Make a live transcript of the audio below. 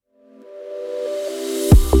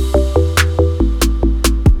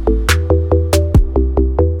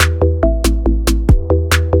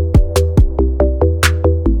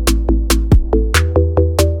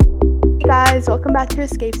to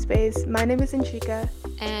Escape Space. My name is Inchika.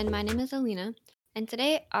 And my name is Alina. And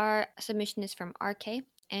today our submission is from RK.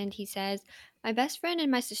 And he says, my best friend and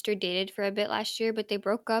my sister dated for a bit last year, but they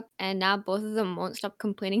broke up, and now both of them won't stop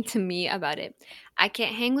complaining to me about it. I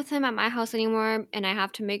can't hang with him at my house anymore, and I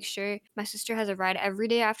have to make sure my sister has a ride every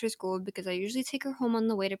day after school because I usually take her home on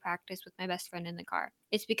the way to practice with my best friend in the car.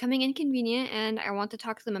 It's becoming inconvenient, and I want to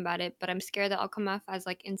talk to them about it, but I'm scared that I'll come off as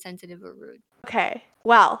insensitive or rude. Okay,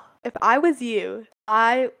 well, if I was you,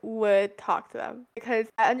 I would talk to them because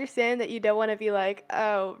I understand that you don't want to be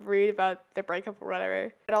rude about the breakup or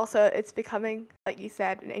whatever. But also, it's becoming, like you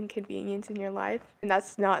said, an inconvenience in your life, and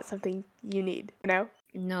that's not something you need, you know?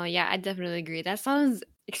 No, yeah, I definitely agree. That sounds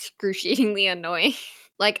excruciatingly annoying.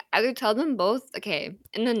 I would tell them both, okay,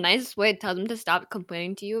 in the nicest way, tell them to stop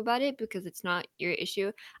complaining to you about it because it's not your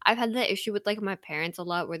issue. I've had that issue with my parents a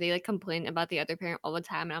lot where they complain about the other parent all the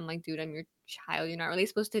time, and I'm like, dude, I'm your child. You're not really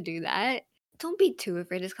supposed to do that. Don't be too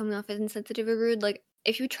afraid of coming off as insensitive or rude.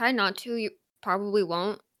 If you try not to, you probably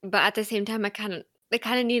won't. But at the same time, I kind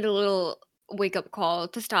of need a little wake up call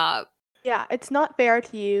to stop. Yeah, it's not fair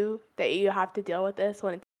to you that you have to deal with this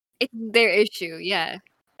when It's their issue, yeah.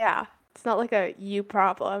 yeah, it's not like a you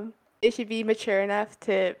problem. They should be mature enough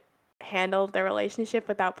to handle their relationship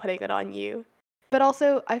without putting it on you. But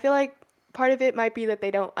also, I feel like part of it might be that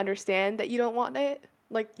they don't understand that you don't want it.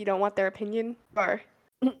 Like, you don't want their opinion or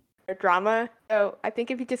their drama. So I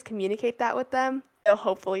think if you just communicate that with them, they'll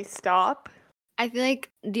hopefully stop. I feel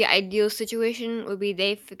like the ideal situation would be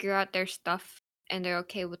they figure out their stuff and they're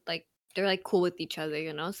okay with they're cool with each other,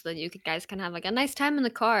 so that guys can have a nice time in the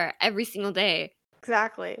car every single day.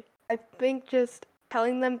 Exactly. I think just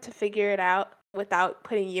telling them to figure it out without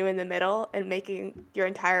putting you in the middle and making your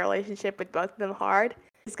entire relationship with both of them hard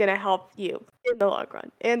is going to help you in the long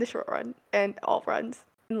run and the short run and all runs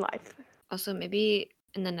in life. Also, maybe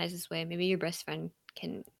in the nicest way, maybe your best friend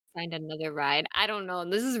can find another ride. I don't know.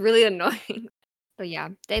 This is really annoying. But yeah,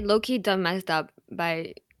 they low-key done messed up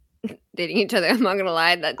by dating each other. I'm not gonna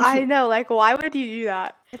lie. I know, why would you do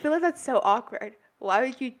that? I feel like that's so awkward. Why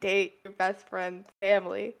would you date your best friend's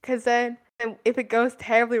family? Because then if it goes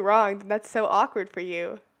terribly wrong, then that's so awkward for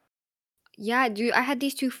you. Yeah, dude, I had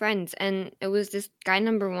these two friends, and it was this guy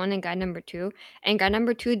number one and guy number two. And guy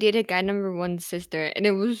number two dated guy number one's sister, and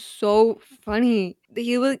it was so funny.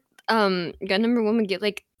 He would, guy number one would get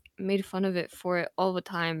made fun of it for it all the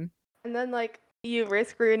time. And then, you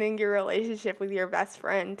risk ruining your relationship with your best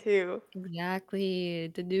friend, too.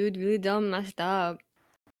 Exactly. The dude really dumb messed up.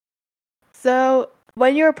 So,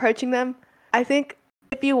 when you're approaching them, I think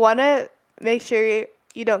if you want to make sure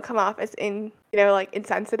you don't come off as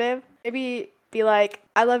insensitive, maybe be like,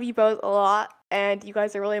 I love you both a lot, and you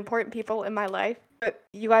guys are really important people in my life, but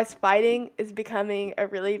you guys fighting is becoming a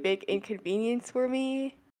really big inconvenience for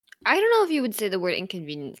me. I don't know if you would say the word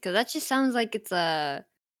inconvenience, because that just sounds like it's a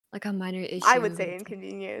minor I would issue. say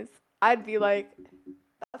inconvenience. I'd be like,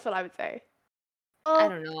 that's what I would say. I Oh,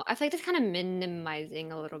 don't know. I feel like that's kind of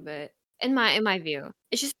minimizing a little bit in my view.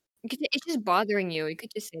 It's just bothering you. You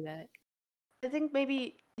could just say that. I think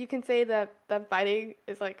maybe you can say that the fighting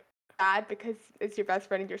is bad because it's your best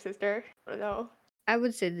friend and your sister. I don't know. I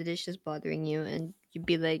would say that it's just bothering you, and you'd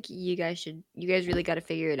be like, you guys really got to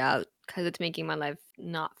figure it out because it's making my life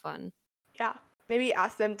not fun. Yeah. Maybe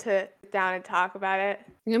ask them to sit down and talk about it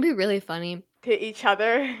It'd be really funny. to each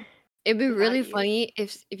other. It'd be Not really you. funny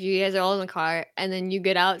if you guys are all in the car and then you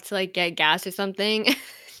get out to get gas or something.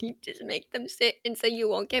 You just make them sit and say you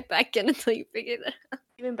won't get back in until you figure that out.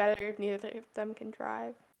 Even better if neither of them can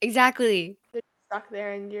drive. Exactly. They're stuck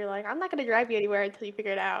there and you're like, I'm not going to drive you anywhere until you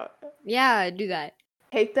figure it out. Yeah, do that.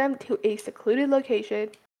 Take them to a secluded location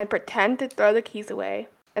and pretend to throw the keys away.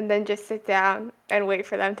 And then just sit down and wait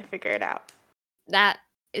for them to figure it out. That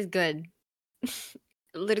is good.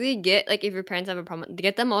 Literally get if your parents have a problem,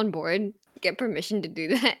 get them on board, get permission to do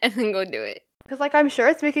that, and then go do it. Because, I'm sure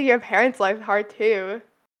it's making your parents' life hard, too.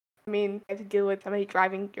 I mean, you have to deal with somebody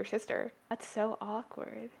driving your sister. That's so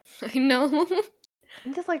awkward. I know.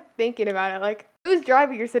 I'm just, thinking about it. Who's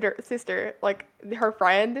driving your sister? Her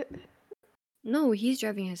friend? No, he's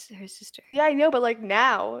driving her sister. Yeah, I know, but,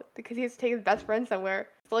 now, because he has to take his best friend somewhere.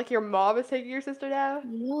 So, your mom is taking your sister now?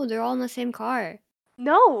 No, they're all in the same car.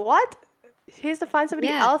 No, what? He has to find somebody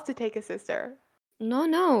Yeah. else to take his sister.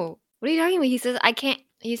 No. What are you talking about?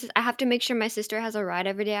 He says, I have to make sure my sister has a ride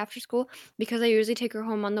every day after school because I usually take her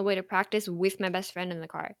home on the way to practice with my best friend in the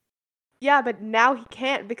car. Yeah, but now he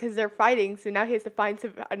can't because they're fighting, so now he has to find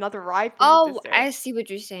another ride for his sister. I see what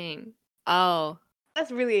you're saying. Oh.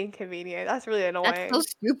 That's really inconvenient. That's really annoying. That's so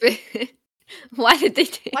stupid. Why did they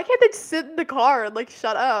take Why can't they just sit in the car and,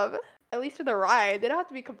 shut up? At least for the ride. They don't have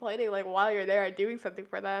to be complaining like while you're there and doing something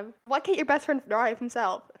for them. Why can't your best friend drive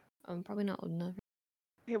himself? I'm probably not old enough.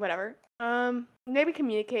 Okay, whatever. Maybe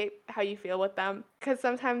communicate how you feel with them. Because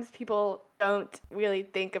sometimes people don't really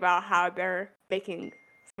think about how they're making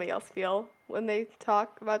somebody else feel when they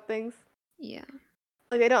talk about things. Yeah.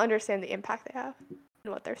 Like, they don't understand the impact they have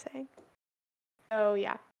and what they're saying. So,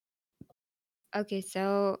 yeah. Okay,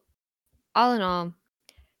 so all in all,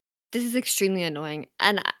 this is extremely annoying,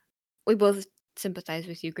 and we both sympathize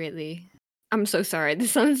with you greatly. I'm so sorry.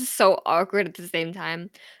 This sounds so awkward at the same time,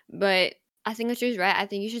 but I think Achu's right. I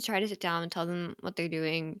think you should try to sit down and tell them what they're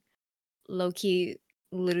doing. Low key,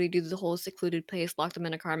 literally do the whole secluded place, lock them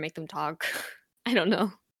in a car, make them talk. I don't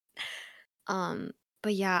know. Um,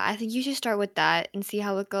 but yeah, I think you should start with that and see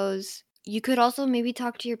how it goes. You could also maybe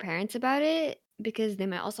talk to your parents about it because they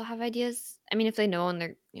might also have ideas. I mean, if they know and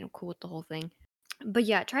they're, cool with the whole thing. But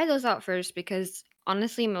yeah, try those out first because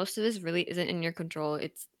honestly, most of this really isn't in your control.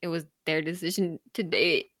 It was their decision to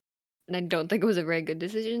date, and I don't think it was a very good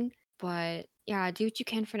decision. But yeah, do what you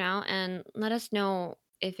can for now and let us know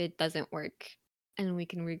if it doesn't work and we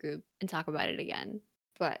can regroup and talk about it again.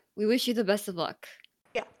 But we wish you the best of luck.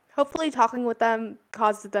 Yeah. Hopefully, talking with them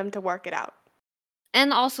causes them to work it out.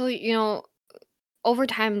 And also, over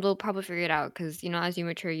time they'll probably figure it out because, as you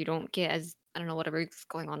mature, you don't get as I don't know whatever's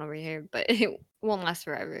going on over here, but it won't last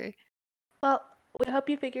forever. Well, we hope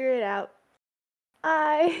you figure it out.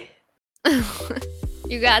 Bye.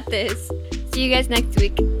 You got this. See you guys next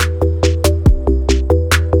week.